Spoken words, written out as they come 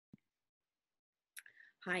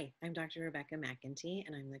Hi, I'm Dr. Rebecca McEntee,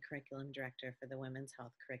 and I'm the Curriculum Director for the Women's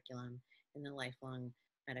Health Curriculum in the Lifelong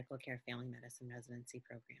Medical Care Family Medicine Residency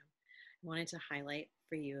Program. I wanted to highlight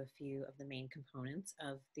for you a few of the main components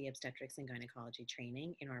of the obstetrics and gynecology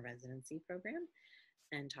training in our residency program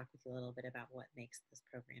and talk with you a little bit about what makes this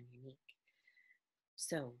program unique.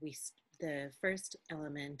 So the first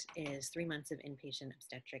element is 3 months of inpatient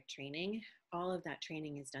obstetric training. All of that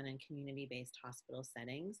training is done in community-based hospital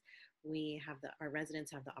settings. Our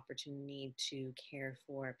residents have the opportunity to care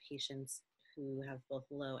for patients who have both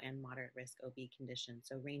low and moderate risk OB conditions.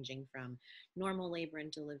 So ranging from normal labor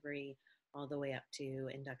and delivery all the way up to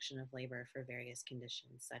induction of labor for various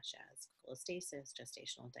conditions such as cholestasis,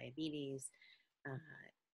 gestational diabetes, uh,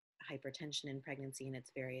 hypertension in pregnancy in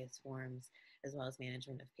its various forms, as well as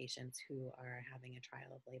management of patients who are having a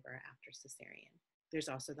trial of labor after cesarean. There's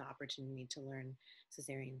also the opportunity to learn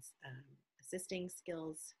cesarean assisting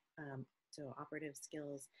skills, so operative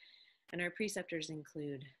skills. And our preceptors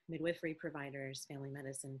include midwifery providers, family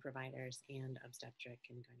medicine providers, and obstetric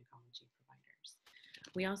and gynecology providers.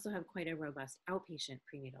 We also have quite a robust outpatient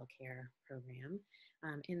prenatal care program.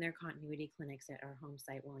 In their continuity clinics at our home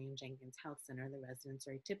site, William Jenkins Health Center, the residents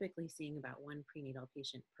are typically seeing about one prenatal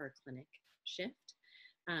patient per clinic shift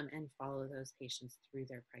and follow those patients through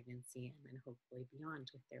their pregnancy and then hopefully beyond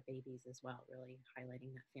with their babies as well, really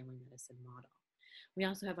highlighting that family medicine model. We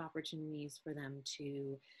also have opportunities for them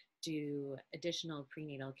to do additional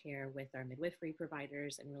prenatal care with our midwifery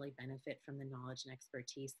providers and really benefit from the knowledge and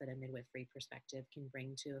expertise that a midwifery perspective can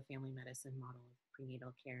bring to a family medicine model of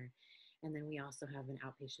prenatal care. And then we also have an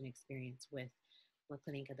outpatient experience with La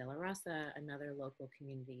Clinica de la Raza, another local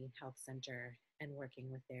community health center, and working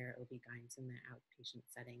with their OB GYNs in the outpatient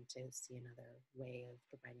setting to see another way of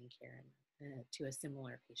providing care to a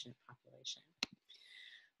similar patient population.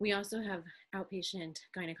 We also have outpatient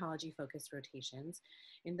gynecology-focused rotations.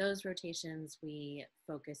 In those rotations, we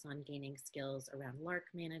focus on gaining skills around LARC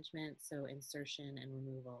management, so insertion and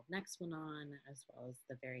removal of Nexplanon, as well as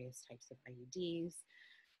the various types of IUDs.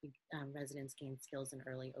 Residents gain skills in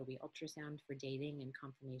early OB ultrasound for dating and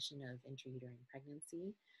confirmation of intrauterine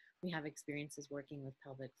pregnancy. We have experiences working with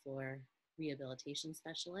pelvic floor rehabilitation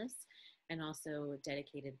specialists and also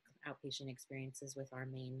dedicated outpatient experiences with our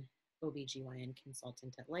main OB GYN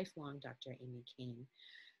consultant at Lifelong, Dr. Amy Kane.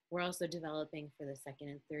 We're also developing for the second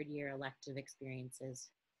and third year elective experiences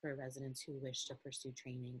for residents who wish to pursue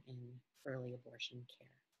training in early abortion care.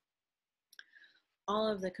 All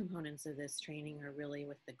of the components of this training are really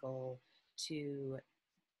with the goal to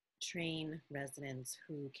train residents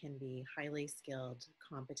who can be highly skilled,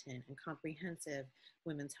 competent, and comprehensive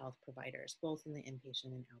women's health providers, both in the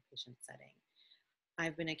inpatient and outpatient setting.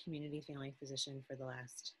 I've been a community family physician for the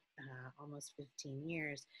last almost 15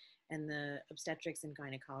 years, and the obstetrics and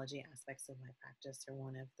gynecology aspects of my practice are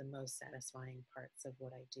one of the most satisfying parts of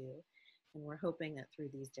what I do. And we're hoping that through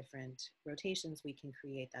these different rotations, we can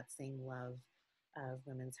create that same love of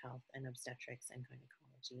women's health and obstetrics and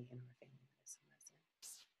gynecology in our family